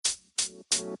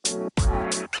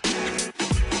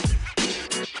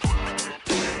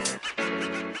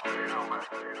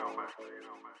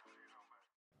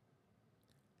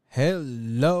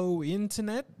Hello,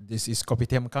 Internet. This is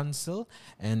Kopitiam Council,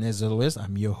 and as always,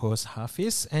 I'm your host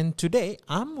Hafiz. And today,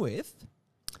 I'm with.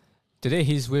 Today,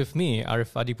 he's with me,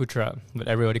 Arif Adi Putra, but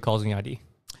everybody calls me Adi.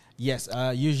 Yes,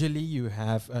 usually you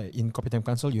have in Kopitiam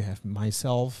Council, you have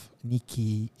myself,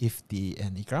 Nikki, Ifti,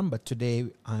 and Ikram. But today,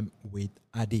 I'm with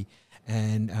Adi,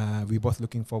 and we're both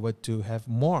looking forward to have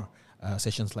more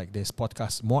sessions like this,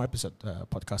 more episode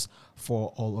podcast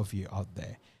for all of you out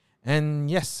there. And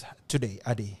yes, today,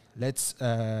 Adi, let's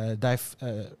dive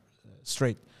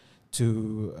straight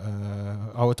to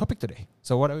our topic today.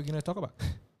 So what are we going to talk about?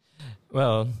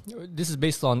 Well, this is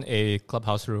based on a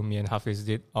clubhouse room me and Hafiz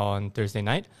did on Thursday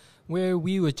night, where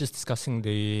we were just discussing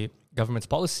the government's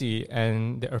policy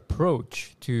and their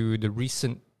approach to the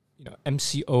recent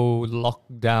MCO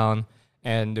lockdown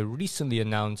and the recently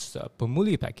announced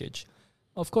Pemuli package.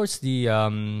 Of course,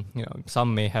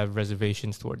 some may have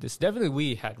reservations toward this. Definitely,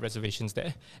 we had reservations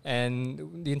there,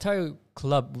 and the entire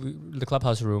the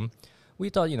clubhouse room, we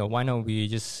thought, why not we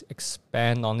just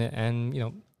expand on it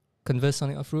and converse on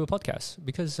it through a podcast?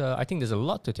 Because I think there's a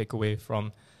lot to take away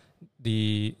from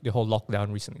the whole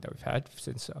lockdown recently that we've had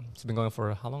since it's been going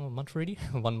for how long? A month already?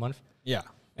 1 month. Yeah,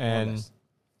 and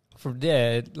from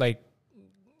there,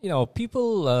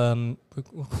 people were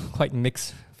quite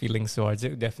mixed feelings towards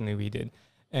it. Definitely we did.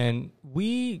 And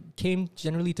we came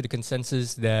generally to the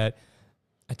consensus that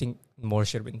I think more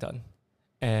should have been done.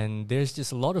 And there's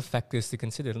just a lot of factors to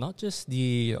consider, not just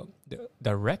the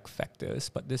direct factors,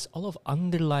 but there's all of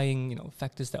underlying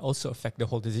factors that also affect the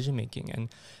whole decision making.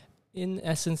 And in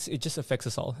essence, it just affects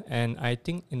us all. And I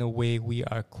think in a way we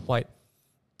are quite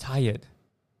tired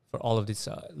for all of these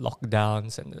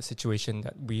lockdowns and the situation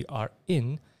that we are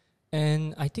in.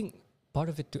 And I think part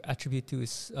of it to attribute to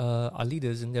is our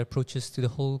leaders and their approaches to the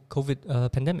whole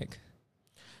COVID pandemic.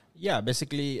 Yeah,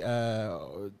 basically,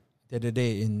 the other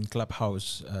day in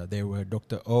Clubhouse, there were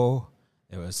Dr. O,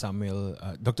 there was Samuel.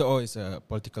 Dr. O is a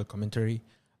political commentary.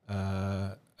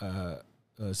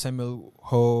 Samuel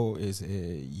Ho is a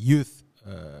youth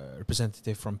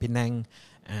representative from Penang.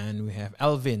 And we have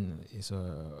Alvin, is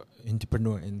an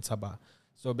entrepreneur in Sabah.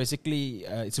 So basically,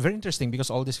 it's very interesting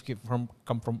because all this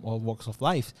come from all walks of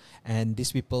life, and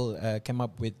these people came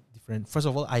up with different. First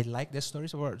of all, I like their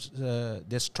stories about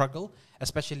their struggle,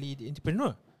 especially the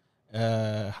entrepreneur,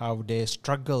 how they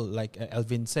struggle. Like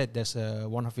Alvin said, there's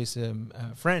one of his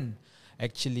friend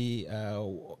actually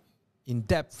in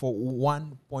debt for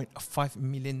 1.5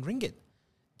 million ringgit.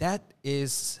 That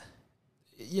is,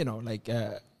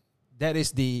 that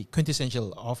is the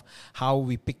quintessential of how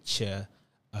we picture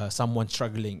someone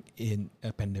struggling in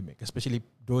a pandemic, especially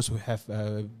those who have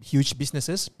huge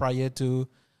businesses prior to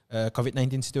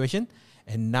COVID-19 situation,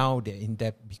 and now they're in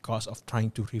debt because of trying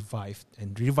to revive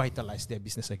and revitalize their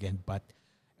business again. But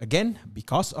again,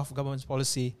 because of government's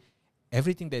policy,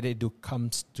 everything that they do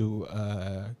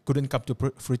couldn't come to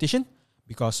fruition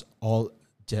because all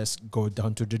just go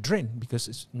down to the drain because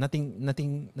it's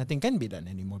nothing can be done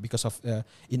anymore because of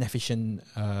inefficient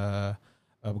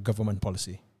government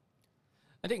policy.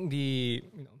 I think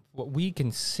what we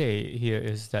can say here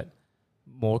is that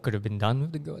more could have been done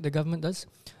with the government does.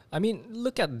 I mean,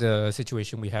 look at the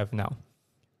situation we have now.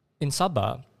 In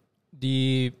Sabah,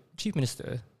 the Chief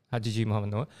Minister, Haji Muhammad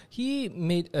Noor, he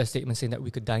made a statement saying that we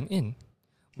could dine in.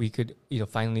 We could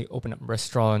finally open up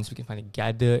restaurants. We can finally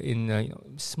gather in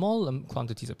small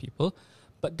quantities of people.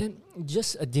 But then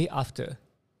just a day after,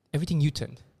 everything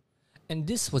U-turned. And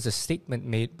this was a statement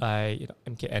made by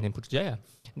MKN in Putrajaya.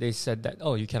 They said that,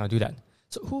 you cannot do that.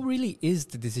 So who really is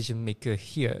the decision maker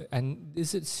here? And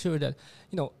is it sure that,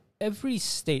 every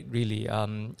state really,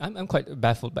 I'm quite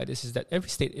baffled by this, is that every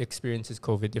state experiences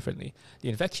COVID differently. The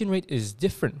infection rate is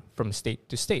different from state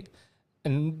to state.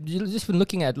 And you've just been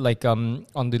looking at on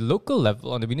the local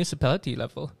level, on the municipality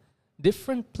level,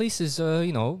 different places,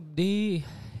 they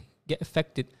get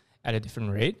affected at a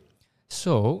different rate.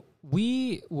 So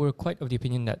we were quite of the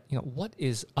opinion that, what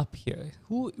is up here?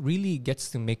 Who really gets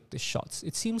to make the shots?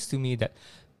 It seems to me that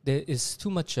there is too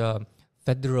much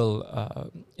federal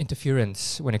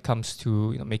interference when it comes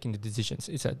to making the decisions.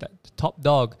 It's that the top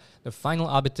dog, the final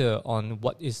arbiter on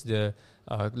what is the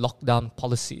lockdown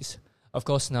policies. Of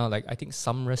course, now, I think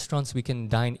some restaurants we can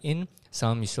dine in,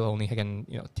 some you still only can,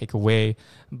 take away,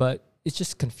 but it's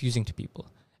just confusing to people.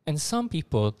 And some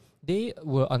people, they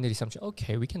were under the assumption,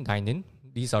 okay, we can dine in.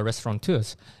 These are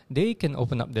restaurateurs. They can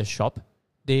open up their shop.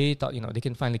 They thought, they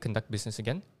can finally conduct business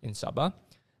again in Sabah.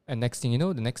 And next thing you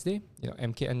know, the next day,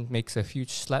 MKN makes a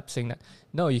huge slap saying that,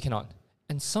 no, you cannot.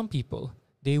 And some people,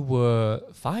 they were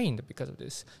fined because of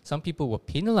this. Some people were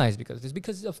penalized because of this,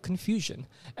 because of confusion.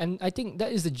 And I think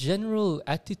that is the general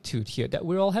attitude here that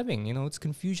we're all having. It's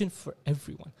confusion for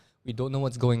everyone. We don't know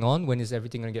what's going on. When is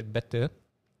everything going to get better?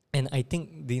 And I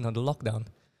think the lockdown.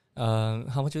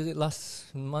 How much was it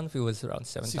last month? It was around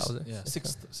 7,000.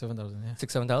 7,000. Yeah,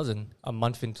 7,000. A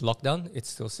month into lockdown, it's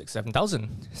still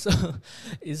 7,000. So,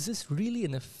 is this really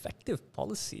an effective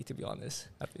policy? To be honest,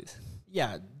 Hafiz?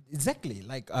 Yeah, exactly.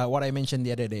 Like what I mentioned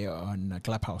the other day on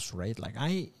Clubhouse, right? Like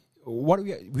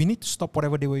we need to stop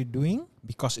whatever they were doing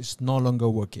because it's no longer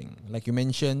working. Like you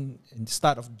mentioned, in the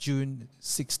start of June,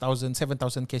 6,000,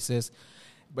 7,000 cases.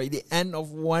 By the end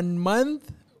of 1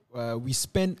 month, we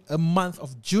spent a month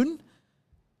of June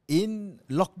in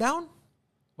lockdown.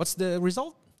 What's the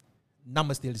result?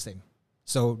 Numbers still the same.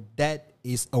 So that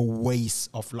is a waste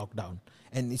of lockdown.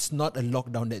 And it's not a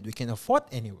lockdown that we can afford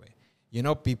anyway.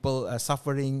 People are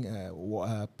suffering.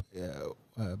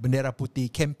 Bendera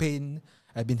Putih campaign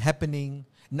have been happening.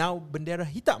 Now Bendera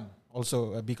Hitam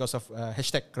also because of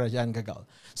hashtag Kerajaan Gagal.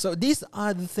 So these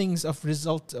are the things of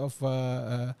result of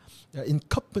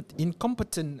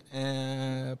incompetent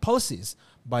policies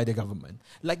by the government.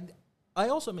 Like I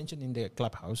also mentioned in the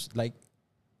Clubhouse, like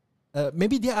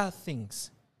maybe there are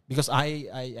things, because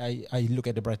I look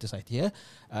at the brighter side here.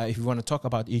 If we want to talk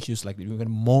about issues like we're going to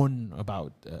moan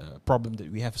about problem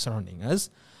that we have surrounding us,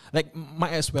 like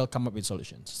might as well come up with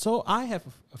solutions. So I have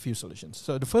a few solutions.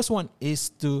 So the first one is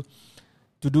to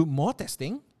do more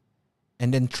testing,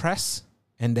 and then trace,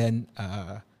 and then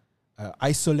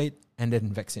isolate, and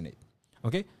then vaccinate.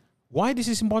 Okay, why this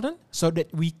is important? So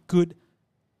that we could,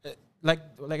 like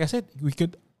I said, we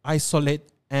could isolate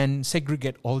and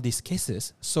segregate all these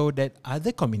cases so that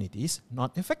other communities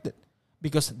not affected,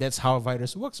 because that's how a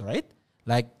virus works, right?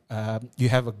 Like you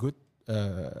have a good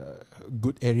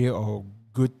area or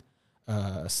good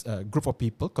group of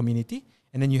people, community,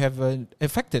 and then you have an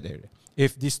affected area.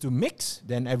 If these two mix,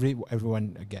 then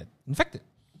everyone get infected.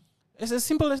 It's as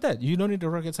simple as that. You don't need the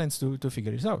rocket science to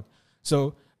figure this out.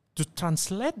 So to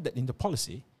translate that into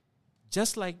policy,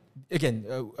 just like, again,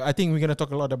 I think we're going to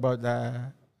talk a lot about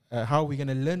how we're going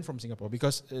to learn from Singapore,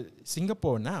 because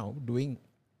Singapore now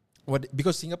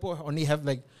because Singapore only have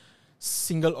like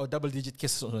single or double digit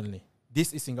cases only.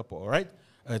 This is Singapore, right?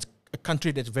 A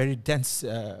country that's very dense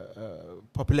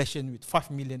population with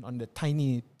 5 million on the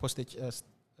tiny postage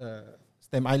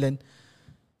stamp island.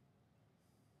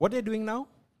 What they're doing now,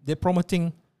 they're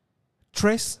promoting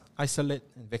trace, isolate,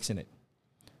 and vaccinate.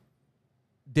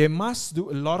 They must do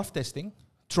a lot of testing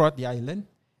throughout the island,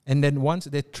 and then once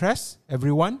they trace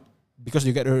everyone, because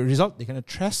you get a result, they're going to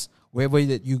trace wherever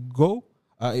that you go,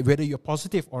 whether you're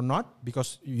positive or not,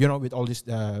 because with all this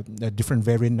different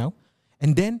variant now.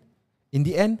 And then in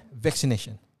the end,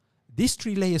 vaccination. These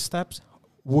 3-layer steps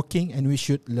working, and we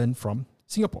should learn from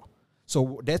Singapore.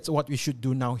 So that's what we should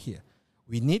do now here.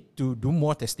 We need to do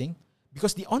more testing,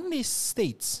 because the only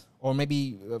states, or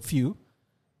maybe a few,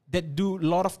 that do a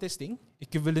lot of testing,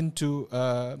 equivalent to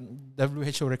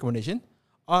WHO recommendation,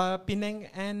 are Penang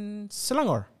and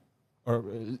Selangor, or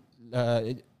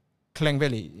Klang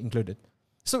Valley included.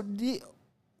 So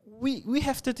we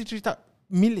have 33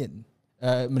 million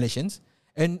Malaysians,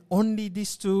 and only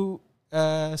these two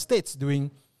states doing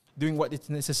what is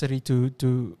necessary to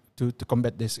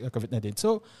combat this COVID-19.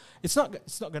 So it's not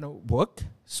going to work.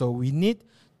 So we need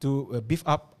to beef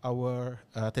up our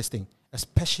testing,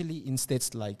 especially in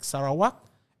states like Sarawak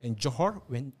and Johor,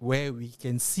 where we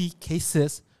can see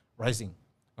cases rising.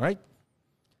 All right.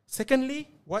 Secondly,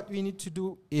 what we need to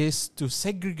do is to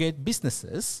segregate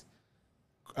businesses.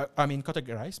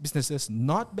 Categorize businesses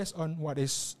not based on what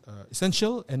is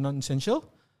essential and non-essential,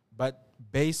 but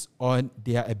based on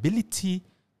their ability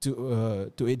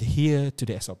to adhere to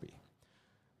the SOP.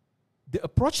 The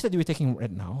approach that we're taking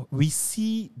right now, we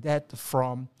see that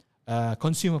from a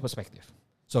consumer perspective.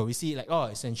 So we see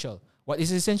essential. What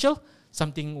is essential?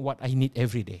 Something what I need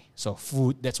every day. So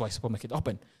food, that's why supermarket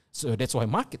open. So that's why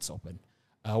markets open.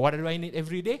 What do I need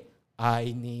every day?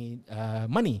 I need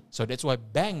money. So that's why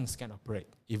banks can operate,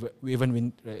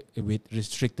 even with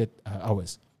restricted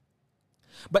hours.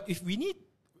 But if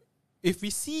we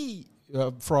see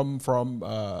from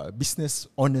business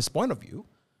owner's point of view,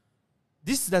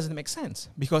 this doesn't make sense,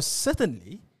 because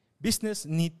certainly business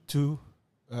need to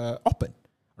open,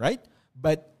 right?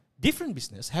 But different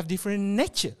business have different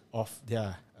nature of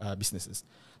their businesses.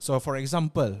 So for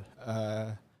example,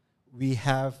 we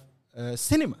have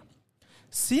cinema.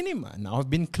 Cinema now have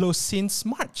been closed since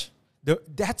March.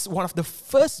 That's one of the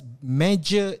first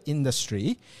major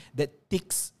industry that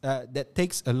takes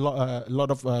a lot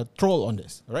of toll on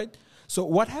this, right? So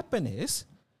what happened is,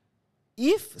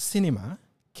 if cinema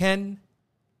can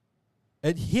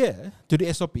adhere to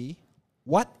the SOP,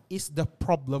 what is the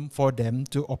problem for them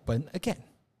to open again?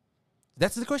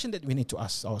 That's the question that we need to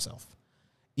ask ourselves.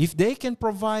 If they can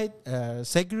provide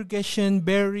segregation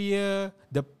barrier,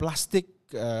 the plastic,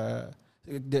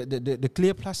 the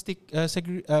clear plastic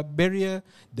barrier,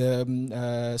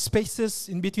 the spaces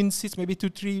in between seats, maybe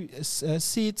 2-3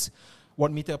 seats,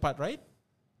 1 meter apart, right?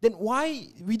 Then why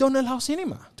we don't allow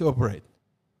cinema to operate?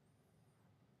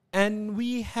 And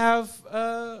we have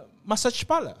a massage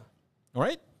parlor, all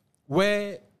right,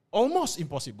 where almost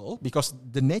impossible because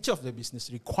the nature of the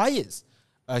business requires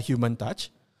a human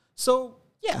touch. So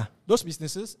yeah, those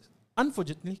businesses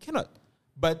unfortunately cannot.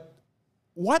 But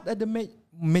what are the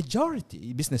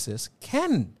majority businesses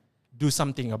can do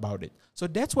something about it? So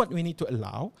that's what we need to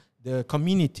allow the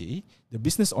community, the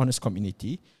business owners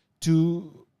community,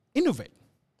 to innovate,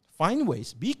 find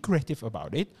ways, be creative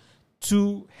about it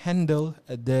to handle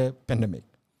the pandemic.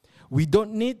 We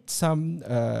don't need some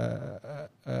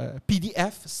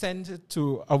PDF sent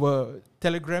to our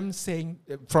Telegram saying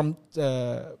from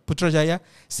Putrajaya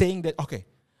saying that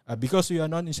because you are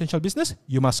non-essential business,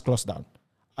 you must close down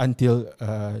until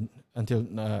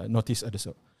notice or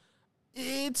so.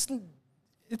 It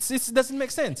doesn't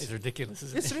make sense. It's ridiculous.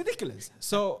 It's ridiculous.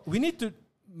 So we need to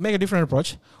make a different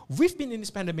approach. We've been in this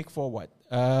pandemic for what?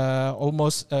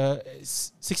 Almost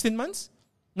 16 months?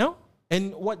 No?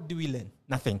 And what do we learn?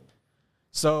 Nothing.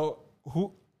 So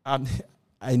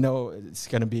I know it's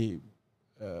going to be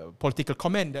a political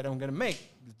comment that I'm going to make,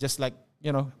 just like,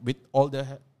 with all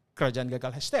the Kerajaan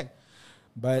Gagal hashtag.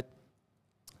 But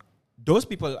those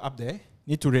people up there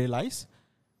need to realize,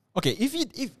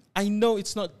 if I know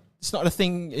it's not a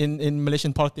thing in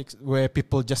Malaysian politics where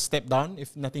people just step down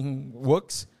if nothing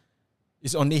works.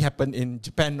 It's only happened in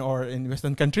Japan or in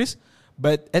Western countries.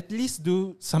 But at least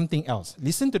do something else.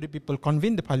 Listen to the people,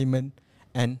 convene the parliament,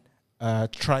 and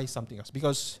try something else.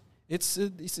 Because it's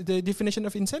the definition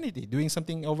of insanity, doing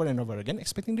something over and over again,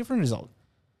 expecting different result.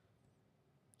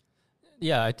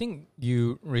 Yeah, I think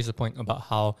you raise a point about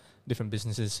how different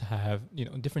businesses have,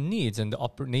 different needs, and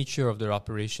the nature of their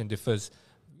operation differs,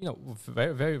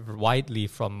 very, very widely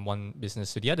from one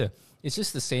business to the other. It's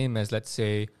just the same as, let's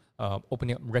say,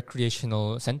 opening up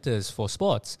recreational centers for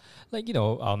sports. Like,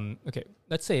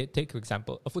 let's say, take for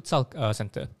example, a futsal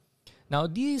center. Now,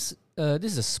 this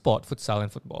is a sport, futsal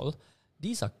and football.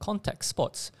 These are contact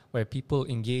sports where people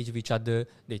engage with each other,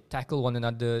 they tackle one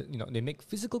another, they make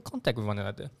physical contact with one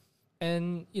another.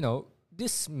 And,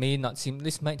 this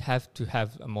might have to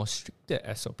have a more stricter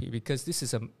SOP because this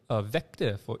is a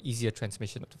vector for easier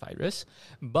transmission of the virus.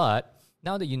 But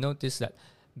now that you notice that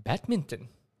badminton,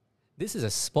 this is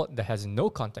a sport that has no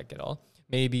contact at all.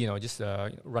 Maybe, just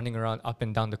running around up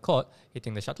and down the court,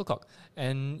 hitting the shuttlecock.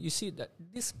 And you see that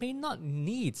this may not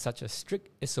need such a strict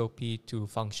SOP to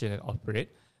function and operate.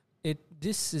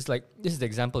 This is the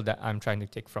example that I'm trying to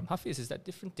take from Hafiz, is that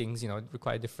different things,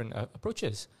 require different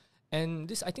approaches.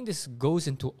 And I think this goes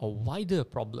into a wider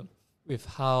problem with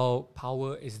how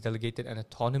power is delegated and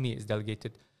autonomy is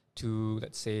delegated to,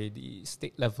 let's say, the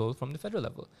state level from the federal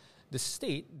level. The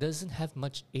state doesn't have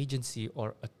much agency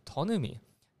or autonomy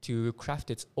to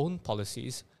craft its own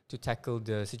policies to tackle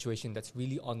the situation that's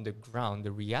really on the ground,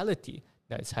 the reality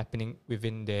that is happening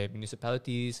within the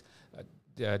municipalities,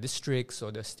 the districts,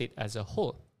 or the state as a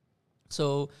whole.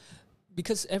 So,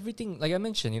 because everything, like I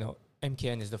mentioned,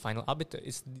 MKN is the final arbiter.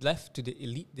 It's left to the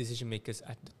elite decision makers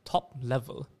at the top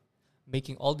level,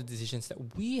 making all the decisions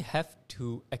that we have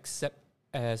to accept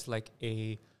as like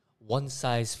a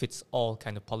one-size-fits-all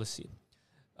kind of policy.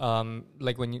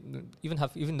 Like when you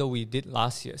even though we did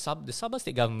last year, the Sabah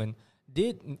state government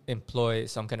did employ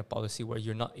some kind of policy where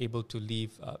you're not able to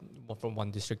leave from one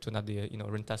district to another.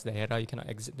 Rentas daerah, you cannot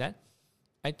exit that.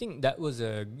 I think that was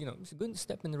it's a good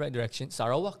step in the right direction.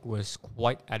 Sarawak was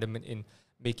quite adamant in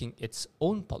making its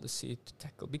own policy to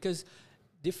tackle, because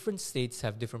different states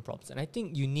have different problems, and I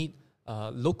think you need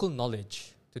local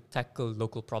knowledge to tackle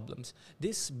local problems.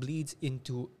 This bleeds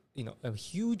into a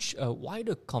huge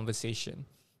wider conversation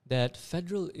that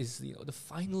federal is the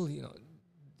final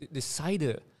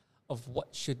decider of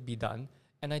what should be done,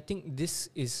 and I think this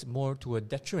is more to a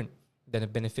deterrent than a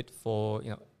benefit for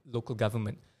local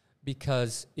government.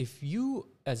 Because if you,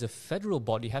 as a federal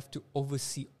body, have to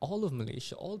oversee all of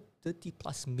Malaysia, all 30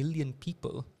 plus million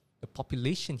people, the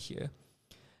population here,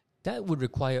 that would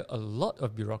require a lot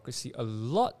of bureaucracy, a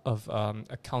lot of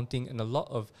accounting, and a lot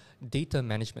of data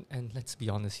management. And let's be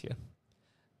honest here,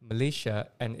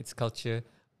 Malaysia and its culture,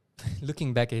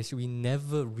 looking back at history, we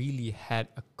never really had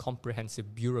a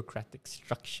comprehensive bureaucratic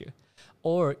structure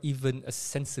or even a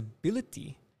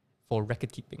sensibility for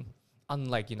record keeping.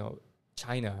 Unlike,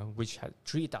 China, which had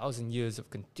 3,000 years of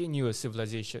continuous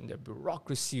civilization, their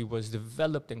bureaucracy was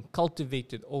developed and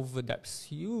cultivated over that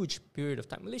huge period of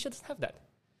time. Malaysia doesn't have that.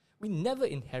 We never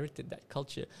inherited that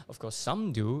culture. Of course,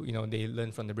 some do. They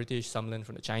learn from the British, some learn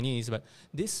from the Chinese, but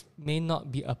this may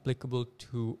not be applicable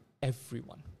to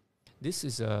everyone. This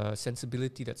is a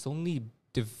sensibility that's only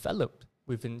developed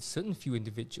within certain few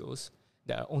individuals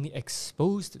that are only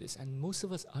exposed to this, and most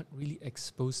of us aren't really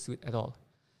exposed to it at all.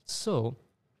 So,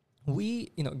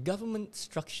 government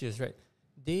structures, right?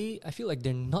 I feel like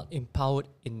they're not empowered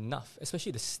enough,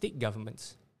 especially the state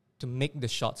governments, to make the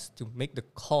shots, to make the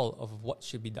call of what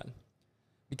should be done.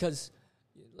 Because,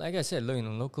 like I said,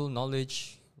 local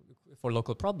knowledge for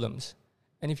local problems.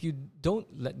 And if you don't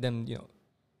let them,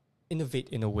 innovate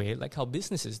in a way like how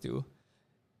businesses do,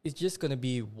 it's just going to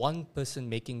be one person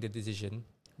making the decision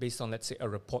based on, let's say, a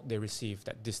report they received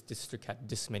that this district had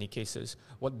this many cases.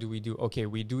 What do? Okay,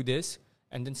 we do this,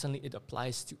 and then suddenly it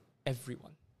applies to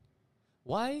everyone.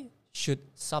 Why should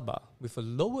Sabah, with a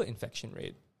lower infection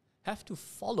rate, have to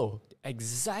follow the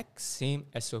exact same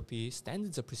SOP,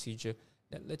 standards of procedure,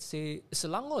 that, let's say,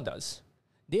 Selangor does?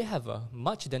 They have a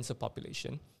much denser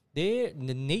population. The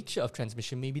nature of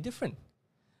transmission may be different.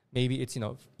 Maybe it's,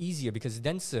 easier because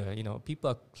denser, people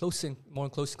are more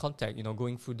in close contact,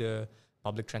 going through the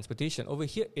public transportation. Over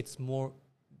here, it's more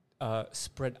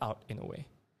spread out in a way.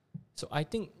 So I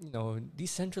think,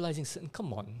 decentralizing certain,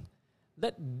 come on,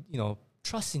 let,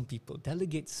 trust in people,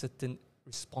 delegate certain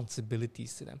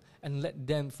responsibilities to them, and let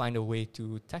them find a way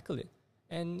to tackle it.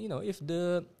 And, if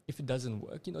it doesn't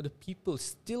work, the people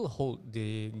still hold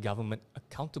the government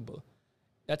accountable.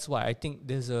 That's why I think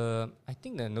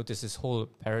I notice this whole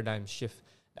paradigm shift.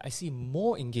 I see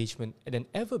more engagement than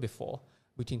ever before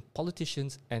between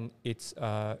politicians and its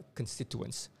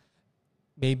constituents.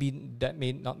 Maybe that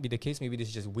may not be the case. Maybe this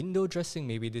is just window dressing.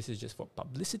 Maybe this is just for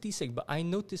publicity's sake. But I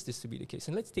noticed this to be the case.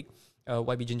 And let's take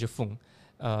YB Ginger Fung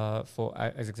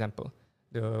as example.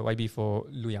 The YB for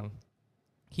Luyang.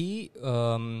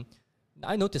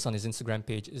 I noticed on his Instagram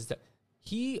page is that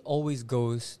he always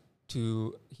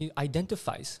he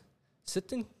identifies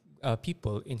certain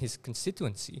people in his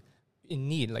constituency in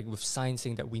need, like with signs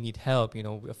saying that we need help,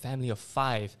 we're a family of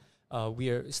 5, we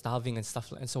are starving and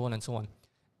stuff, and so on and so on.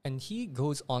 And he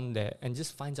goes on there and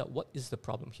just finds out what is the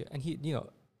problem here. And he,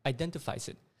 identifies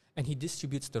it. And he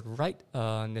distributes the right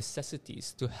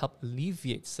necessities to help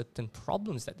alleviate certain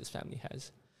problems that this family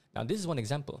has. Now, this is one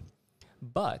example.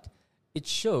 But it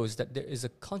shows that there is a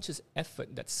conscious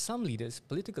effort that some leaders,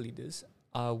 political leaders,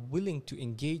 are willing to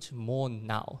engage more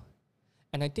now.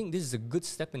 And I think this is a good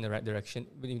step in the right direction,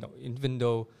 even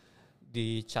though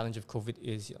the challenge of COVID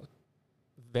is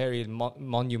very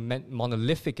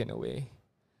monolithic in a way.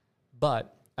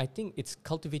 But I think it's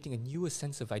cultivating a newer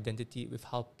sense of identity with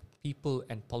how people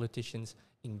and politicians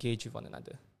engage with one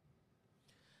another.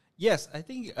 Yes, I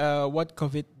think what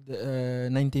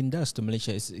COVID-19 does to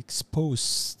Malaysia is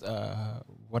expose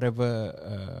whatever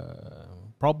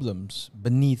problems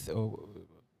beneath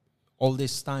all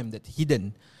this time that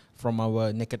hidden from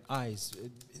our naked eyes.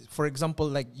 For example,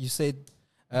 like you said,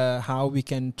 how we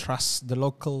can trust the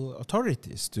local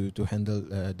authorities to handle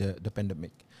the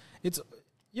pandemic. It's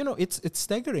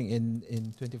staggering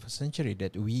in 21st century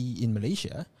that we in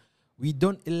Malaysia, we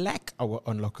don't elect our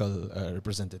own local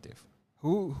representative.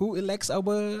 Who elects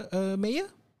our mayor?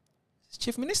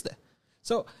 Chief Minister.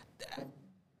 So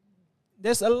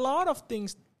there's a lot of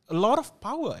things, a lot of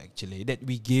power actually that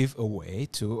we give away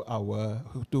to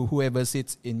whoever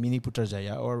sits in Mini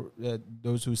Putrajaya or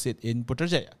those who sit in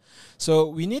Putrajaya. So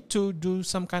we need to do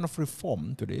some kind of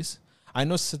reform to this. I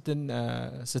know certain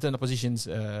oppositions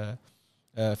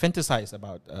fantasize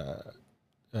about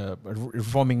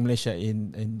reforming Malaysia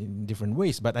in different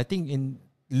ways, but I think in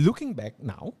looking back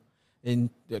now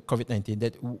in COVID-19,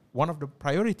 that one of the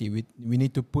priority we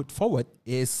need to put forward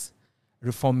is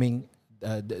reforming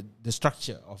the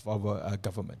structure of our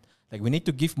government. Like we need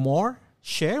to give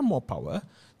share more power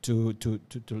to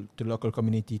local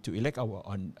community to elect our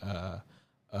own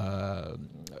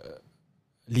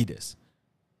leaders.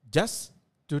 Just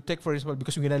to take for example,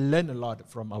 because we're going to learn a lot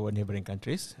from our neighboring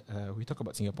countries. We talk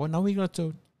about Singapore. Now we're going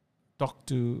to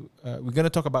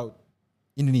talk about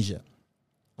Indonesia.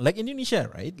 Like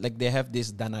Indonesia, right? Like they have this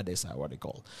dana desa, what they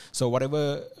call. So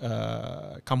whatever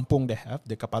kampung they have,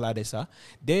 the kepala desa,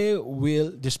 they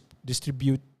will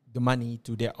distribute the money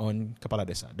to their own kepala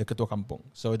desa, the ketua kampung.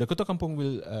 So the ketua kampung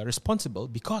will responsible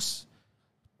because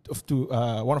of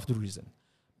one of the reasons.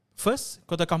 First,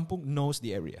 ketua kampung knows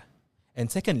the area. And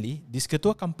secondly, this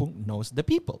ketua kampung knows the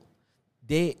people.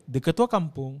 The ketua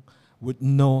kampung would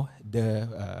know the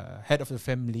head of the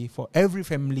family for every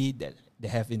family they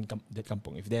have in that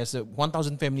kampung. If there's a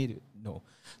 1,000 family, no.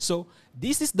 So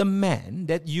this is the man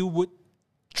that you would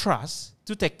trust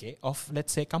to take care of,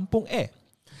 let's say, kampung A.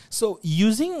 So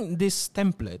using this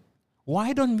template,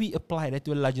 why don't we apply that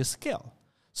to a larger scale?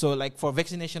 So like for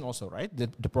vaccination also, right?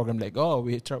 The program like,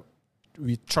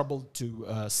 we troubled to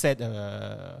set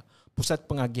a pusat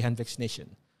pengagihan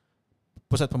vaccination,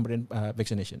 pusat pemberian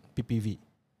vaccination, PPV.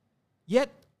 Yet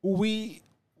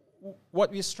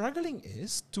what we're struggling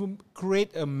is to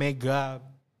create a mega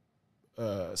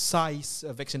size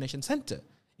vaccination center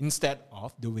instead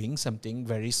of doing something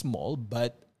very small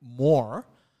but more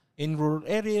in rural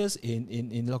areas,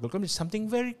 in local communities, something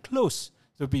very close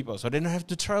to people, so they don't have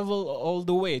to travel all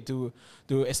the way to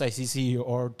SICC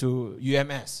or to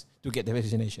UMS to get the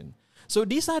vaccination. So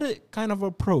these are the kind of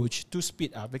approach to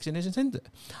speed up vaccination center.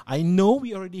 I know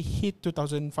we already hit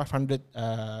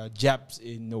 2,500 jabs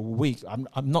in a week. I'm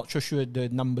not so sure the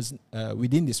numbers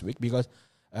within this week because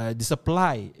the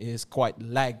supply is quite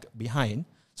lag behind.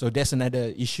 So there's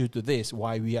another issue to this,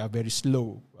 why we are very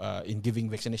slow in giving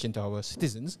vaccination to our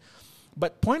citizens.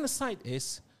 But point aside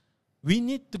is, we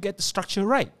need to get the structure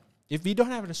right. If we don't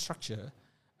have the structure,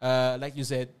 like you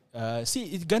said,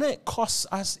 it's gonna cost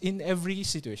us in every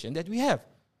situation that we have.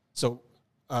 So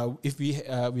if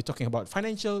we're talking about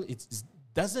financial, it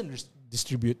doesn't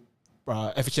distribute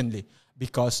efficiently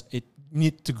because it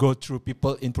need to go through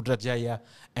people in Putrajaya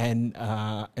and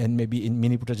maybe in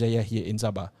mini Putrajaya here in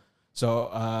Sabah.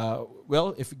 So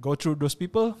if we go through those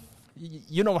people,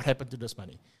 you know what happened to those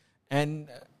money, and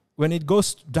when it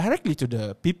goes directly to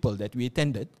the people that we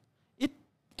attended, it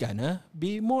gonna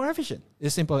be more efficient.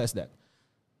 As simple as that.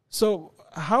 So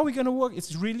how we gonna work?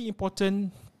 It's really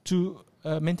important to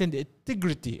maintain the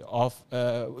integrity of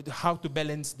how to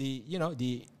balance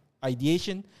the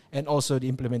ideation and also the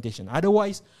implementation.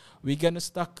 Otherwise, we're gonna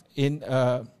stuck in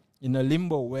a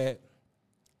limbo where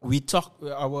we talk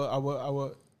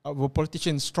our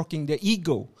politicians stroking their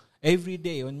ego every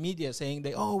day on media, saying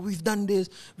that, we've done this,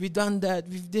 we've done that,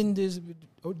 we've done this,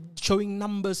 showing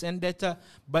numbers and data,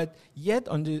 but yet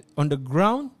on the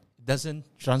ground doesn't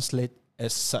translate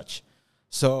as such.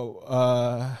 So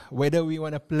whether we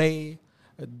want to play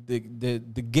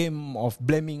the game of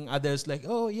blaming others, like,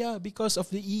 because of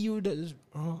the EU that is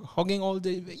hogging all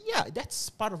that's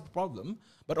part of the problem.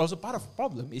 But also part of the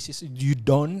problem is you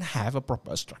don't have a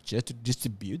proper structure to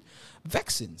distribute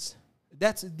vaccines.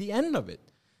 That's the end of it.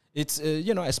 It's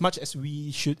as much as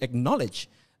we should acknowledge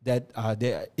that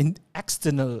there are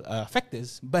external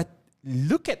factors, but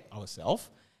look at ourselves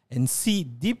and see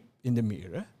deep in the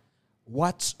mirror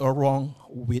what's wrong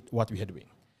with what we are doing.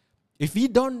 If we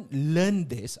don't learn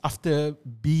this after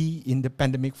being in the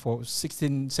pandemic for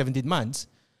 16, 17 months,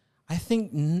 I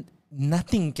think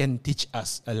nothing can teach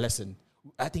us a lesson.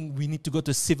 I think we need to go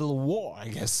to civil war, I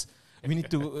guess. We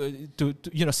need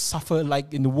to suffer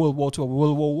like in the World War II or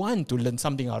World War I to learn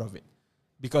something out of it.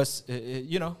 Because,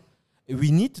 we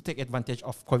need to take advantage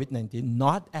of COVID-19,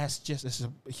 not as just as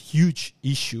a huge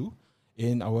issue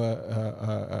in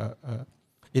our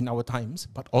times,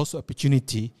 but also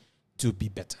opportunity to be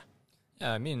better.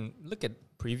 Yeah, I mean, look at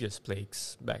previous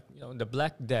plagues back. The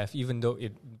Black Death, even though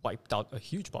it wiped out a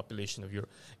huge population of Europe,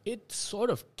 it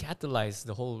sort of catalyzed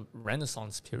the whole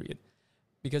Renaissance period.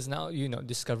 Because now,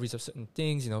 discoveries of certain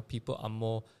things, people are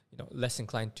more, less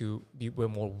inclined to we're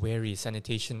more wary.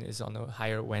 Sanitation is on a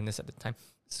higher awareness at the time.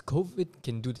 COVID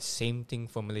can do the same thing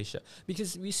for Malaysia.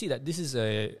 Because we see that this is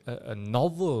a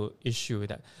novel issue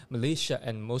that Malaysia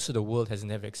and most of the world has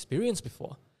never experienced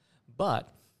before.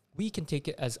 But we can take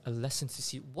it as a lesson to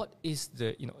see what is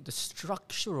the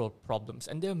structural problems.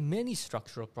 And there are many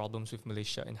structural problems with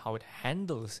Malaysia and how it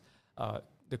handles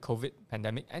the COVID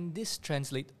pandemic. And this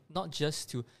translates not just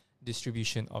to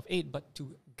distribution of aid, but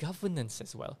to governance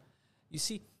as well. You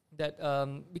see that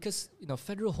because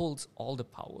federal holds all the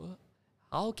power,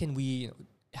 how can we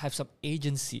have some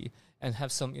agency and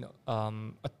have some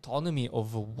autonomy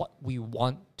over what we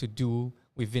want to do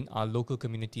within our local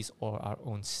communities or our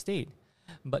own state?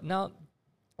 But now,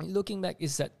 looking back,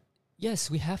 is that yes,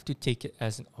 we have to take it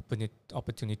as an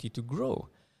opportunity to grow.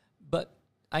 But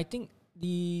I think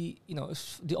the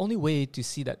only way to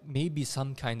see that maybe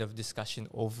some kind of discussion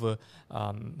over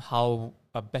how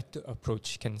a better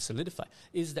approach can solidify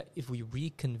is that if we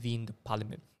reconvene the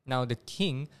parliament. Now the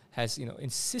king has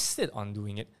insisted on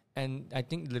doing it, and I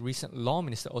think the recent law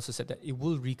minister also said that it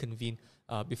will reconvene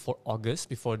before August,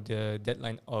 before the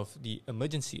deadline of the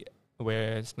emergency,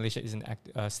 whereas Malaysia is in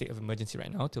state of emergency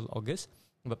right now till August.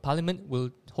 But Parliament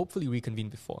will hopefully reconvene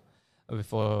before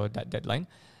that deadline.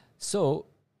 So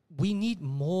we need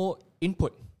more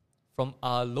input from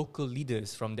our local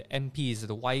leaders, from the MPs,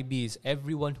 the YBs,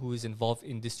 everyone who is involved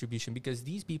in distribution, because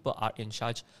these people are in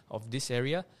charge of this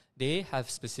area. They have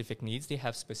specific needs. They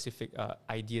have specific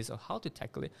ideas of how to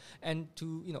tackle it, and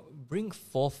to bring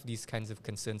forth these kinds of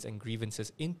concerns and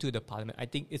grievances into the parliament. I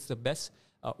think it's the best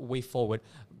way forward,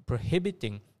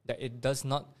 prohibiting that it does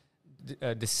not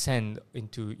descend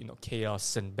into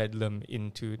chaos and bedlam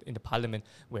in the parliament,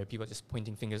 where people are just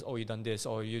pointing fingers. Oh, you done this,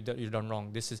 or you done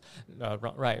wrong. This is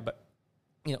right. But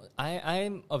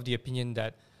I'm of the opinion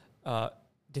that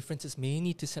differences may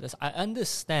need to set us. I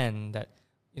understand that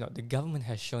the government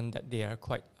has shown that they are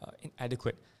quite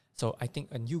inadequate. So I think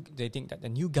they think that a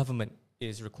new government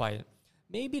is required.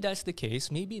 Maybe that's the case.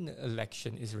 Maybe an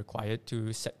election is required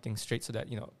to set things straight, so that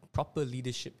proper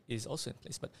leadership is also in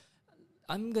place. But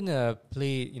I'm gonna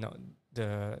play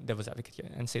the devil's advocate here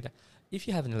and say that if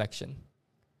you have an election,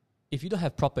 if you don't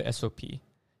have proper SOP,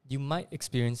 you might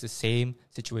experience the same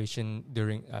situation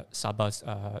during Sabah's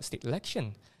state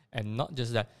election. And not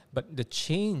just that, but the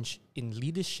change in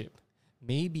leadership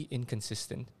may be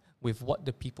inconsistent with what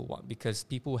the people want, because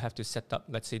people have to set up,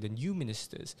 let's say, the new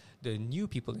ministers, the new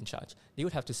people in charge. They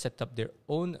would have to set up their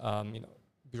own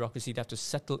bureaucracy. They have to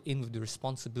settle in with the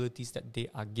responsibilities that they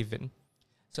are given.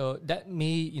 So that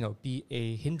may be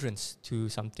a hindrance to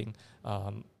something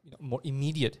more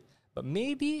immediate. But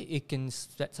maybe it can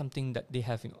set something that they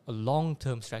have a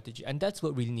long-term strategy. And that's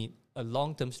what we need, a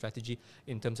long-term strategy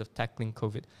in terms of tackling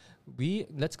COVID.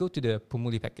 Let's go to the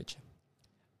Pemuli package.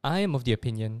 I am of the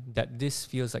opinion that this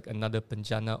feels like another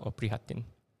Penjana or Prihatin.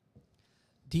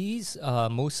 These are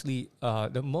mostly,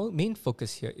 main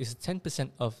focus here is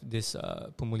 10% of this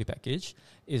Pemuli package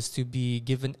is to be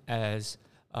given as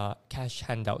cash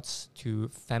handouts to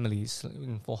families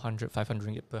in 400, 500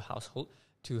 ringgit per household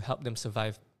to help them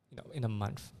survive in a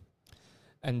month.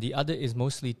 And the other is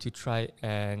mostly to try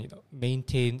and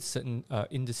maintain certain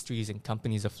industries and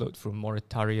companies afloat through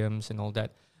moratoriums and all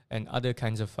that, and other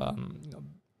kinds of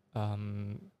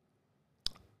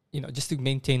just to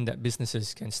maintain that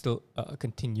businesses can still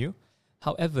continue.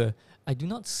 However, I do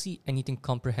not see anything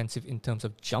comprehensive in terms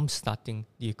of jump-starting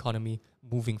the economy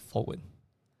moving forward.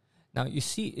 Now, you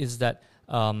see is that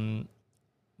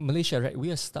Malaysia, right, we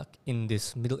are stuck in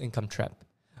this middle income trap,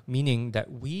 meaning that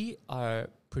we are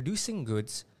producing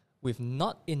goods with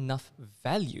not enough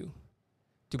value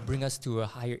to bring us to a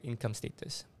higher income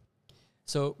status.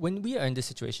 So when we are in this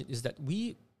situation is that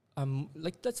we,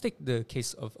 let's take the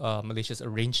case of Malaysia's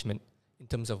arrangement in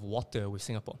terms of water with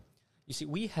Singapore. You see,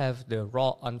 we have the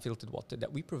raw, unfiltered water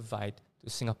that we provide to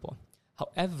Singapore.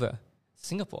 However,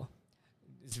 Singapore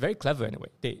is very clever in a way.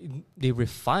 They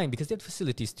refine, because they have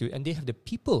facilities too, and they have the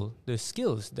people, the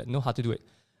skills that know how to do it.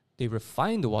 They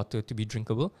refine the water to be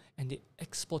drinkable, and they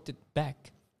export it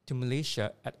back to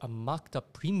Malaysia at a marked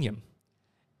up premium.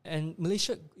 And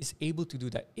Malaysia is able to do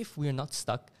that if we are not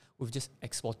stuck with just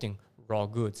exporting raw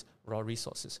goods, raw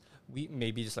resources. We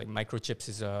maybe just like microchips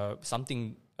is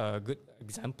something a good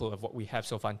example of what we have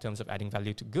so far in terms of adding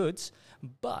value to goods.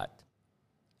 But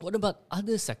what about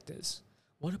other sectors?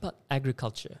 What about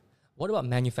agriculture? What about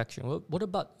manufacturing? What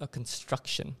about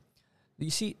construction? You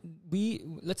see,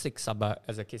 let's take Sabah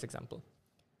as a case example.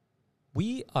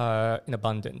 We are in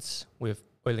abundance with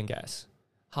oil and gas.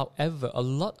 However, a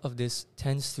lot of this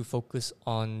tends to focus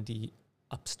on the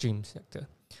upstream sector,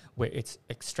 where it's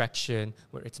extraction,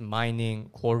 where it's mining,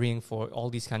 quarrying for all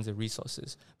these kinds of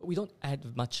resources. But we don't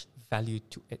add much value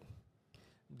to it.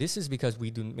 This is because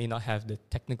we may not have the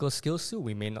technical skills to,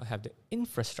 we may not have the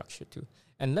infrastructure to.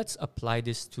 And let's apply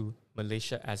this to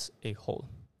Malaysia as a whole.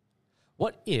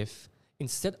 What if,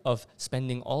 instead of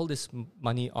spending all this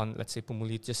money on, let's say,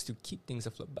 Pemuli just to keep things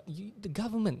afloat, but the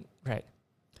government, right?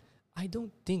 I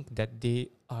don't think that they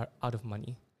are out of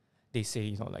money. They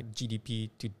say, like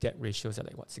GDP to debt ratios are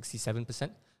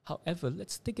 67%. However,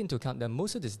 let's take into account that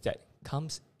most of this debt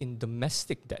comes in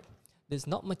domestic debt. There's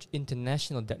not much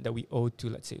international debt that we owe to,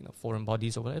 let's say, foreign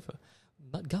bodies or whatever.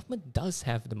 But government does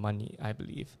have the money, I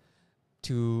believe,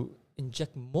 to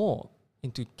inject more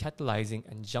into catalyzing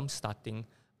and jump-starting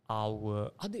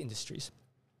our other industries.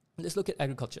 Let's look at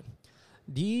agriculture.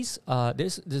 There's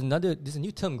a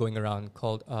new term going around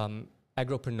called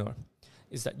agropreneur.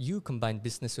 Is that you combine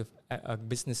business with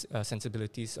business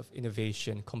sensibilities of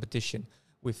innovation, competition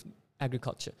with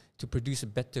agriculture to produce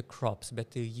better crops,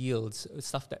 better yields,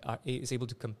 stuff that is able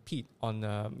to compete on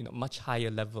a much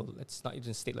higher level. It's not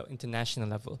even state level, international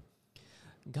level.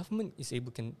 Government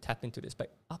can tap into this by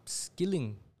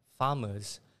upskilling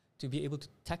farmers to be able to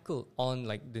tackle on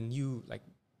the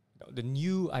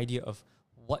new idea of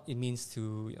what it means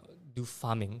to do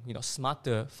farming,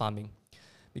 smarter farming.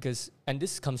 And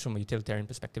this comes from a utilitarian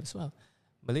perspective as well.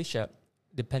 Malaysia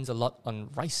depends a lot on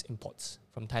rice imports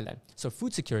from Thailand. So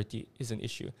food security is an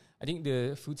issue. I think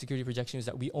the food security projection is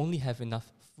that we only have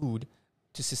enough food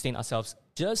to sustain ourselves,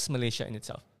 just Malaysia in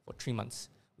itself, for 3 months.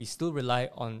 We still rely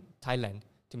on Thailand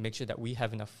to make sure that we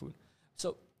have enough food.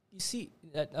 So you see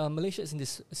that Malaysia is in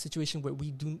this situation where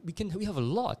we have a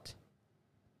lot,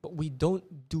 but we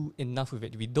don't do enough with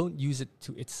it. We don't use it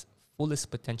to its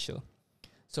fullest potential.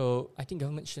 So I think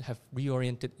government should have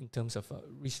reoriented in terms of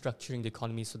restructuring the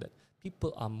economy so that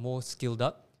people are more skilled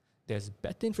up. There's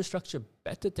better infrastructure,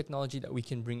 better technology that we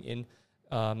can bring in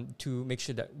to make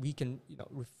sure that we can,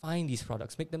 refine these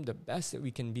products, make them the best that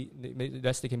we can be, the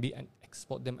best they can be, and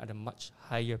export them at a much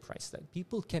higher price that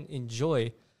people can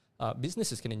enjoy.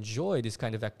 Businesses can enjoy this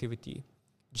kind of activity,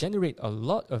 generate a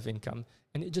lot of income,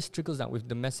 and it just trickles down with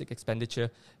domestic expenditure.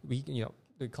 The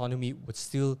economy would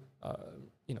still,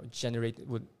 generate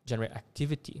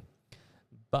activity,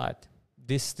 but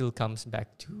this still comes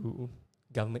back to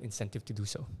government incentive to do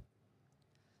so.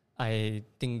 I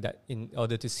think that in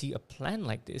order to see a plan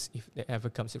like this, if it ever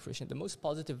comes to fruition, the most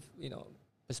positive,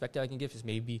 perspective I can give is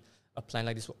maybe a plan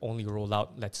like this will only roll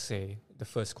out, let's say, the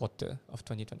first quarter of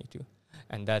 2022,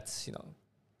 and that's still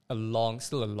a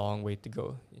long way to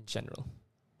go in general.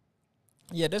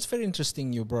 Yeah, that's very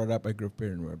interesting. You brought up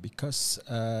agripreneur because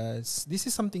this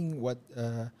is something what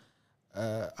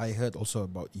I heard also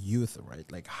about youth,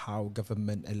 right? Like how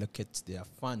government allocates their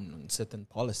fund on certain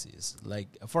policies.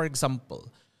 Like for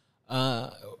example,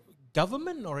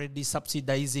 government already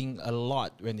subsidizing a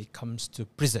lot when it comes to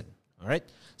prison. All right.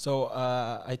 So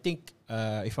I think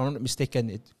if I'm not mistaken,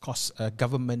 it costs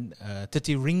government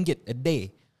 30 ringgit a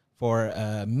day for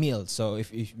a meal. So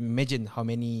if you imagine how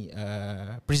many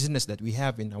prisoners that we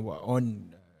have in our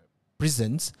own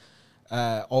prisons,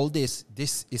 all this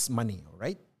is money,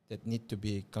 right? That need to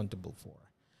be accountable for.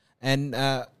 And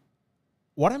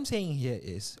what I'm saying here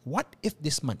is, what if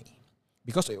this money,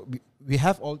 because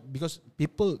because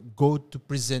people go to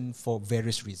prison for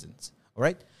various reasons, all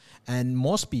right? And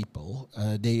most people,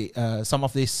 some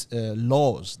of these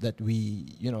laws that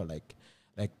we,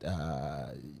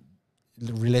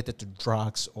 related to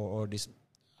drugs or this,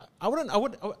 I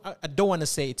don't want to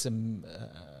say it's a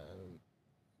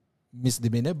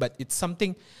misdemeanor, but it's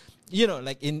something,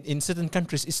 like in certain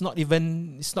countries, it's not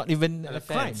even a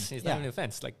crime. It's not an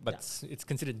offense, but it's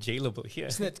considered jailable here.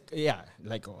 Isn't it? Yeah,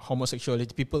 like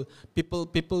homosexuality. People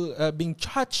being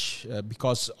charged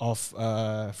because of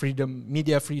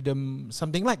media freedom,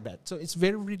 something like that. So it's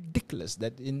very ridiculous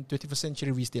that in 21st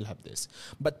century we still have this.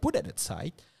 But put that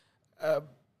aside,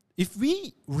 if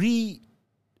we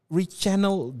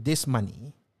rechannel this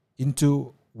money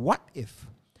into what if,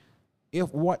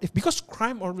 because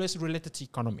crime always related to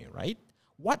economy, right?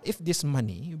 What if this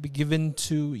money be given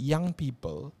to young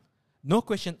people, no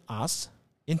question asked,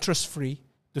 interest-free,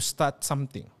 to start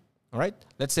something, all right?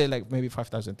 Let's say like maybe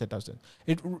 5,000, 10,000.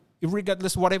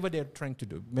 Regardless, whatever they're trying to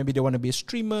do. Maybe they want to be a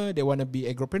streamer, they want to be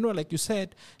agripreneur, like you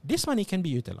said. This money can be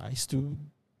utilized to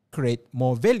create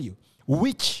more value,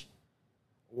 which,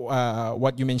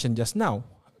 what you mentioned just now,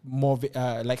 more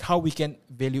like how we can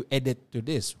value added to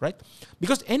this, right?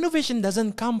 Because innovation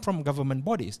doesn't come from government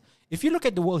bodies. If you look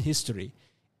at the world history,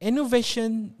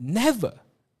 innovation never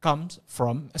comes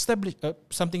from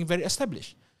something very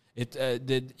established. The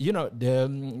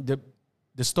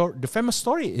famous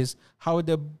story is how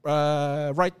the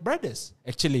Wright brothers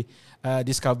actually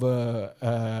discover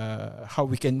how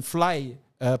we can fly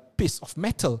a piece of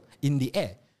metal in the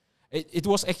air. It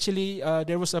was actually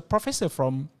there was a professor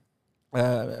from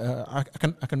I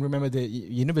can remember the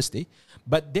university,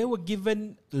 but they were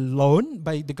given loan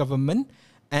by the government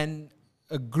and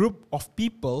a group of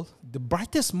people, the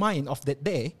brightest mind of that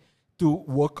day, to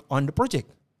work on the project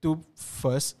to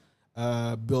first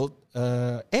build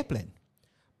airplane.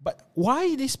 But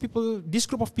why this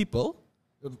group of people,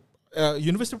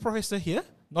 university professor here,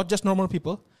 not just normal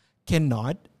people,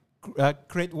 cannot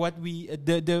create what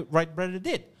the Wright brother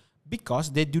did?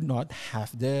 Because they do not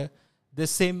have the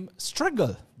same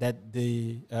struggle that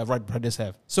the Wright brothers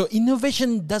have. So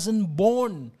innovation doesn't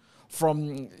born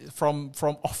from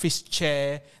office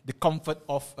chair, the comfort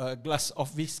of a glass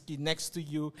of whiskey next to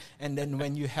you, and then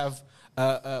when you have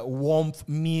a warm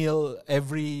meal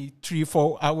every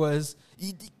 3-4 hours.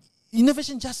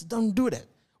 Innovation just don't do that.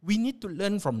 We need to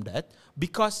learn from that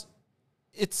because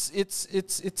it's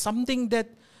something that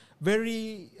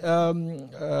very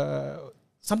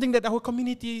something that our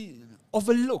community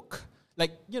overlook.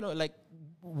 Like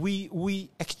we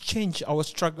exchange our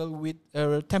struggle with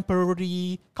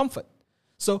temporary comfort.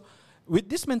 So with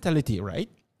this mentality, right,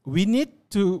 we need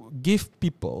to give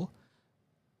people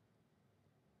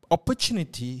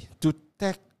opportunity to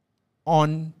take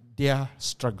on their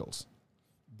struggles.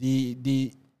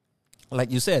 The like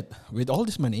you said, with all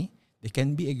this money, they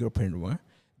can be a agropreneur,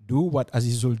 do what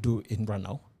Azizul do in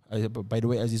Ranau. By the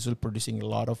way, Azizul producing a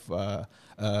lot of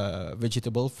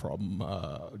vegetable from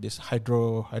this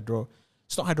hydro.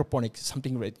 It's not hydroponic,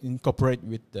 something incorporate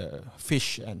with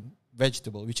fish and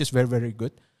vegetable, which is very, very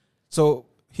good. So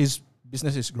his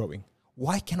business is growing.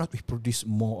 Why cannot we produce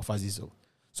more of Azizul?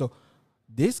 So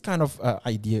this kind of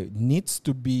idea needs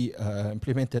to be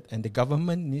implemented, and the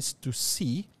government needs to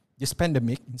see this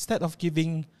pandemic, instead of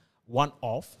giving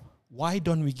one-off, why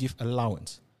don't we give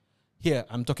allowance? Here,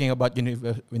 I'm talking about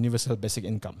universal basic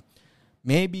income.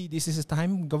 Maybe this is a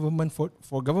time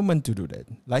for government to do that.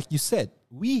 Like you said,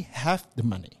 we have the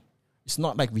money. It's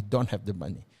not like we don't have the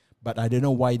money. But I don't know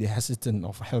why they're hesitant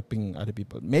of helping other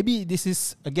people. Maybe this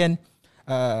is, again,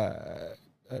 a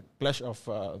clash of,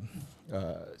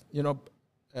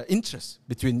 interest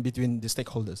between the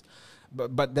stakeholders.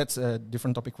 But that's a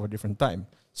different topic for a different time.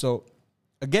 So,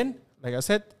 again, like I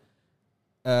said,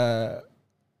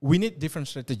 we need different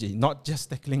strategy, not just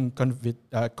tackling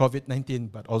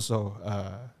COVID-19, but also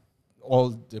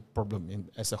all the problem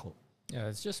as a whole. Yeah,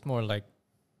 it's just more like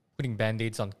putting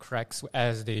band-aids on cracks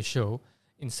as they show,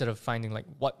 instead of finding like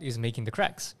what is making the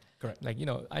cracks. Correct. Like,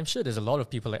 I'm sure there's a lot of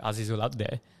people like Azizul out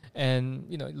there. And,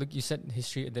 look, you said in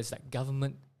history, there's like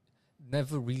government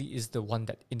never really is the one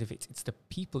that innovates. It's the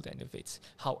people that innovates.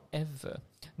 However,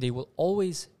 they will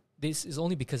always, this is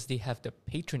only because they have the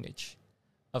patronage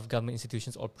of government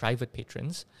institutions or private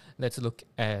patrons. Let's look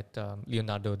at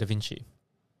Leonardo da Vinci.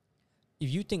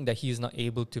 If you think that he is not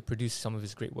able to produce some of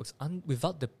his great works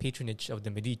without the patronage of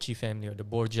the Medici family or the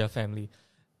Borgia family,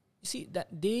 you see that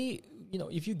they,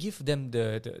 if you give them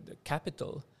the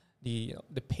capital, the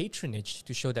patronage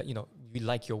to show that, we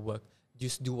like your work,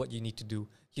 just do what you need to do.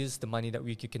 Here's the money that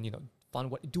you can,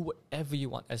 do whatever you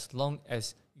want, as long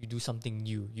as you do something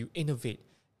new, you innovate,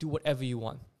 do whatever you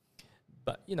want.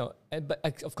 But,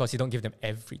 but of course you don't give them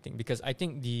everything, because I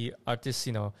think the artists,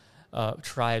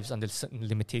 thrives under certain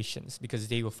limitations, because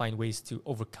they will find ways to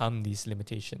overcome these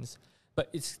limitations. But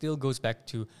it still goes back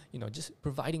to, just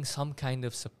providing some kind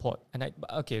of support. And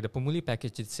the Pemuli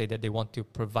package did say that they want to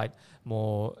provide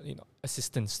more,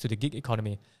 assistance to the gig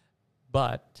economy.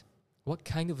 But what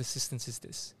kind of assistance is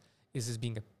this? Is this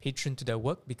being a patron to their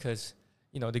work? Because,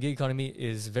 the gig economy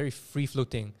is very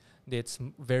free-floating. It's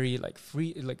very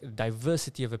free,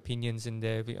 diversity of opinions in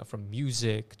there, from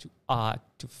music to art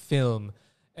to film.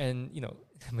 And,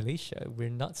 Malaysia, we're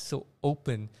not so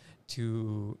open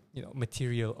to,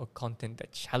 material or content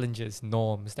that challenges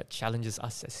norms, that challenges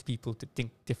us as people to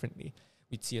think differently.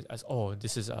 We'd see it as,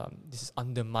 this is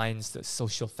undermines the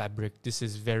social fabric. This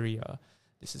is very,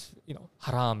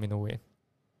 haram in a way.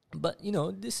 But,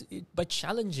 by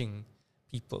challenging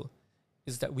people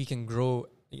is that we can grow,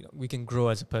 we can grow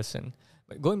as a person.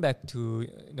 But going back to,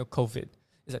 COVID,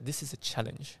 is that this is a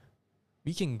challenge.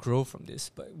 We can grow from this,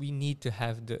 but we need to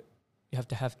have to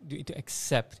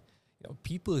accept,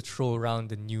 people throw around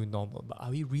the new normal, but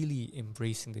are we really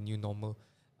embracing the new normal?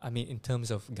 I mean, in terms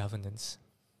of governance,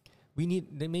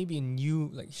 there may be a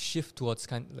new shift towards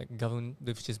government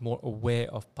which is more aware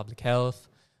of public health,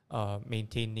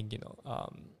 maintaining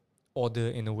order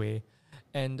in a way,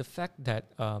 and the fact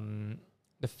that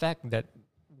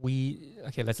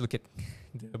let's look at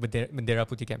the Bendera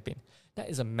Putih campaign. That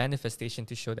is a manifestation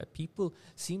to show that people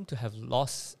seem to have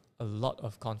lost a lot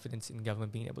of confidence in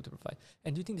government being able to provide.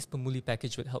 And do you think this Pemuli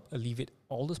package would help alleviate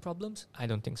all those problems? I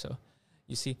don't think so.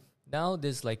 You see, now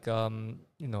there's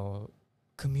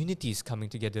communities coming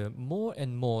together more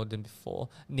and more than before,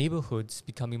 neighborhoods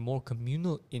becoming more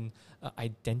communal in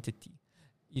identity.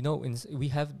 We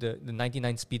have the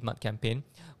 99 Speed Mart campaign,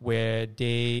 where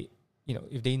they,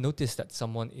 if they notice that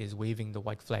someone is waving the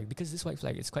white flag, because this white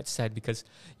flag is quite sad, because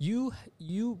you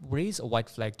raise a white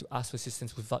flag to ask for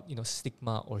assistance without,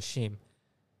 stigma or shame.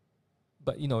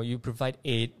 But, you provide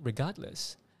aid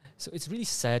regardless. So it's really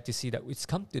sad to see that it's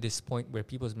come to this point where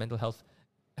people's mental health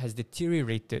has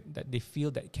deteriorated, that they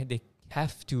feel that they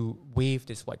have to wave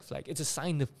this white flag. It's a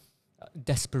sign of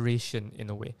desperation in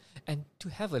a way. And to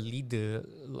have a leader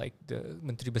like the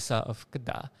Menteri Besar of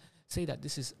Kedah say that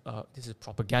this is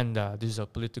propaganda, this is a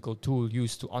political tool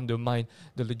used to undermine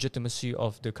the legitimacy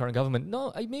of the current government.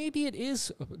 No, maybe it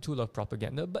is a tool of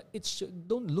propaganda, but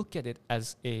don't look at it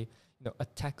as a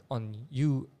attack on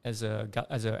you as a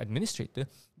administrator,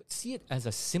 but see it as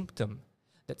a symptom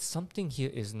that something here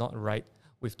is not right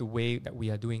with the way that we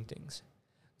are doing things.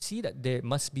 See that there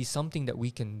must be something that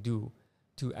we can do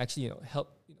to actually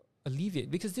help alleviate,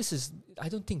 because this is, I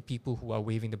don't think people who are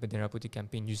waving the Bendera Putih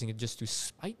campaign using it just to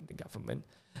spite the government,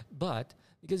 but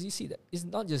because you see that it's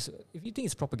not just, if you think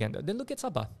it's propaganda, then look at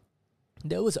Sabah.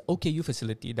 There was an OKU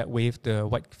facility that waved the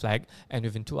white flag, and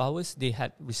within 2 hours, they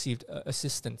had received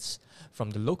assistance from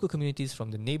the local communities,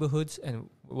 from the neighborhoods, and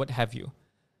what have you.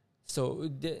 So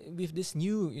with this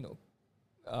new,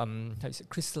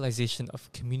 crystallization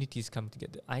of communities come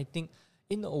together, I think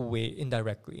in a way,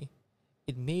 indirectly,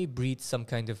 it may breed some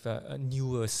kind of a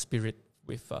newer spirit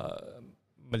with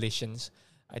Malaysians.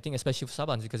 I think especially for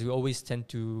Sabahans, because we always tend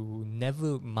to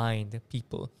never mind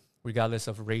people, regardless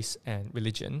of race and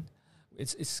religion.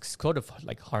 It's sort of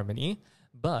like harmony,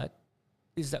 but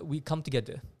is that we come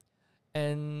together.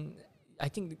 And I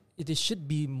think there should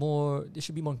be more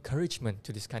encouragement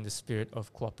to this kind of spirit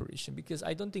of cooperation, because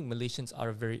I don't think Malaysians are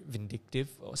a very vindictive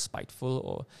or spiteful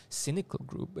or cynical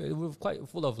group. We're quite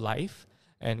full of life,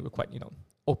 and we're quite,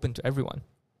 open to everyone.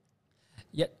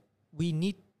 Yet we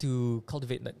need to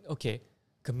cultivate that, okay,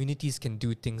 communities can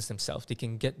do things themselves. They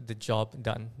can get the job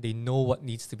done. They know what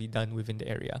needs to be done within the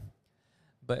area.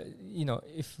 But,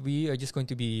 if we are just going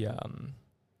to be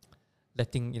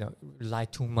rely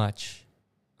too much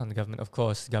on the government, of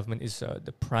course, the government is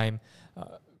the prime,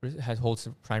 holds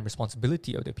the prime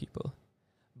responsibility of the people.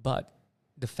 But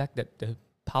the fact that the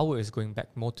power is going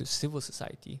back more to civil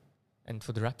society and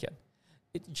for the rakyat,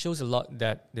 it shows a lot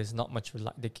that there's not much,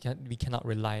 we cannot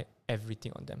rely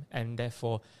everything on them. And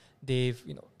therefore, they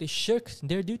shirk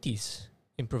their duties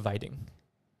in providing.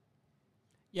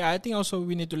 Yeah, I think also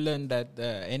we need to learn that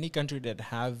any country that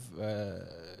have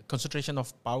concentration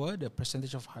of power, the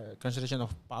percentage of concentration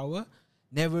of power,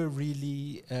 never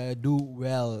really do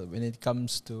well when it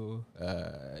comes to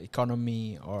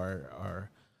economy or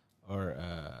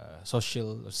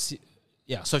social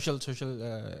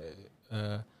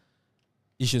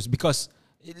issues. Because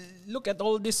look at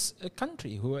all this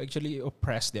country who actually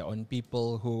oppress their own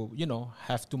people, who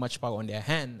have too much power on their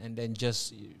hand, and then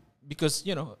just because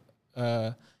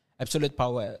absolute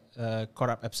power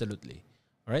corrupt absolutely,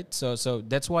 right? So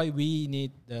that's why we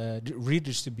need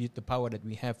redistribute the power that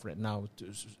we have right now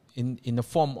in the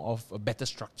form of a better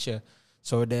structure,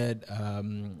 so that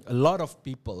a lot of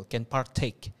people can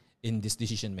partake in this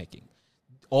decision making.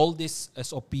 All this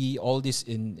SOP, all this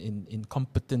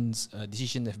incompetence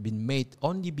decisions have been made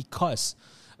only because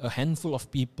a handful of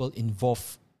people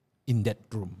involved in that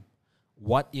room.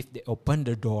 What if they open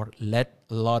the door, let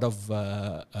a lot of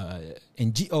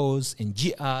NGOs,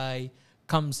 NGI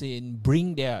comes in,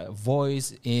 bring their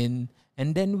voice in,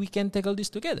 and then we can tackle this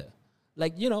together.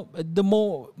 Like, the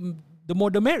more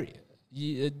the merrier.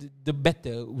 The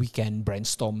better we can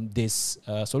brainstorm this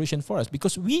solution for us,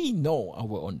 because we know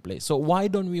our own place. So why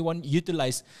don't we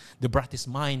utilize the brightest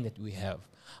mind that we have?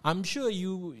 I'm sure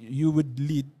you would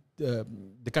lead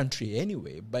the country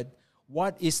anyway, but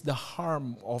what is the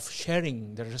harm of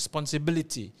sharing the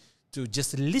responsibility to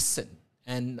just listen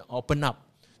and open up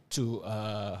to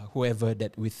whoever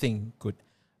that we think could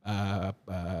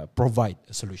provide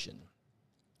a solution?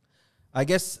 I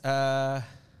guess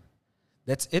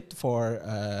that's it for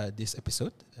this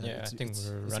episode. I think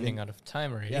we're running out of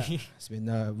time already. Yeah, it's been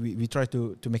we try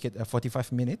to make it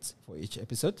 45 minutes for each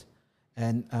episode,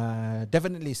 and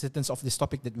definitely certain of this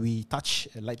topic that we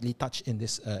lightly touch in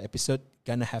this episode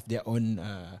gonna have their own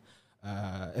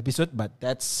episode, but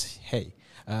that's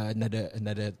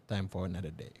another time for another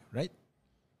day, right?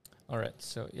 All right.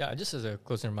 So just as a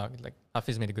closing remark, like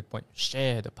Hafiz made a good point.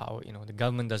 Share the power. The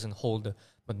government doesn't hold the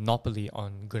monopoly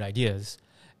on good ideas.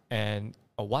 And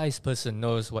a wise person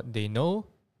knows what they know,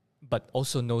 but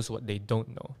also knows what they don't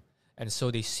know. And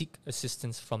so they seek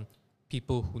assistance from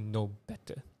people who know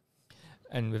better.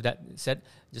 And with that said,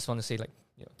 just want to say,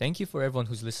 thank you for everyone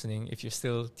who's listening. If you're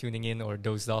still tuning in or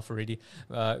dozed off already,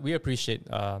 we appreciate,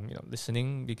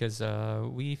 listening, because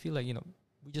we feel like,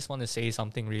 we just want to say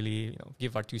something really,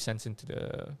 give our 2 cents into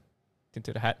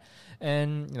the hat.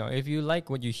 And if you like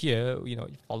what you hear,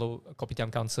 follow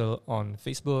Kopitiam Council on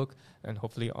Facebook and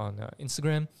hopefully on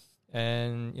Instagram.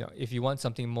 And if you want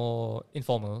something more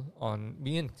informal,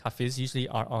 me and Hafiz usually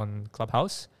are on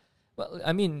Clubhouse. Well,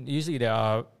 I mean, usually there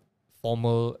are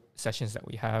formal sessions that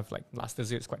we have. Like last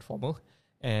Thursday, it's quite formal,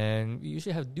 and we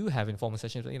usually do have informal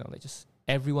sessions. Like just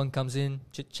everyone comes in,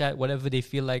 chit chat, whatever they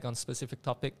feel like on specific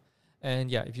topic.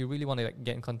 And if you really want to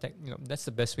get in contact, that's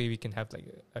the best way we can have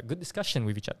a good discussion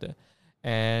with each other.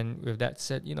 And with that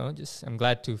said, I'm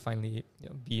glad to finally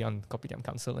be on Kopitiam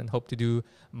Council and hope to do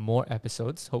more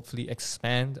episodes, hopefully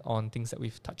expand on things that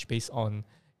we've touched base on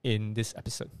in this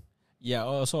episode. Yeah,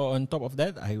 also on top of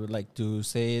that, I would like to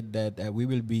say that we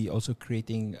will be also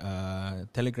creating a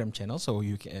Telegram channel so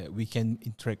we can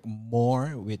interact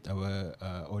more with our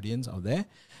audience out there.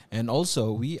 And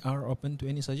also, we are open to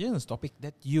any suggestions, topic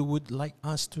that you would like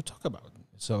us to talk about.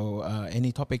 So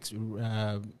any topics,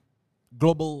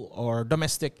 global or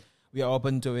domestic, we are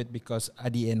open to it because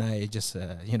Adi and I just,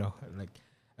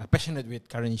 passionate with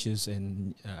current issues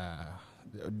and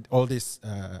all these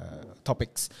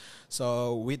topics.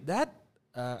 So with that,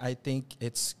 I think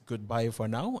it's goodbye for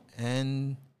now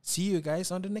and see you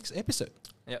guys on the next episode.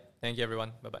 Yeah. Thank you,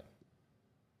 everyone. Bye bye.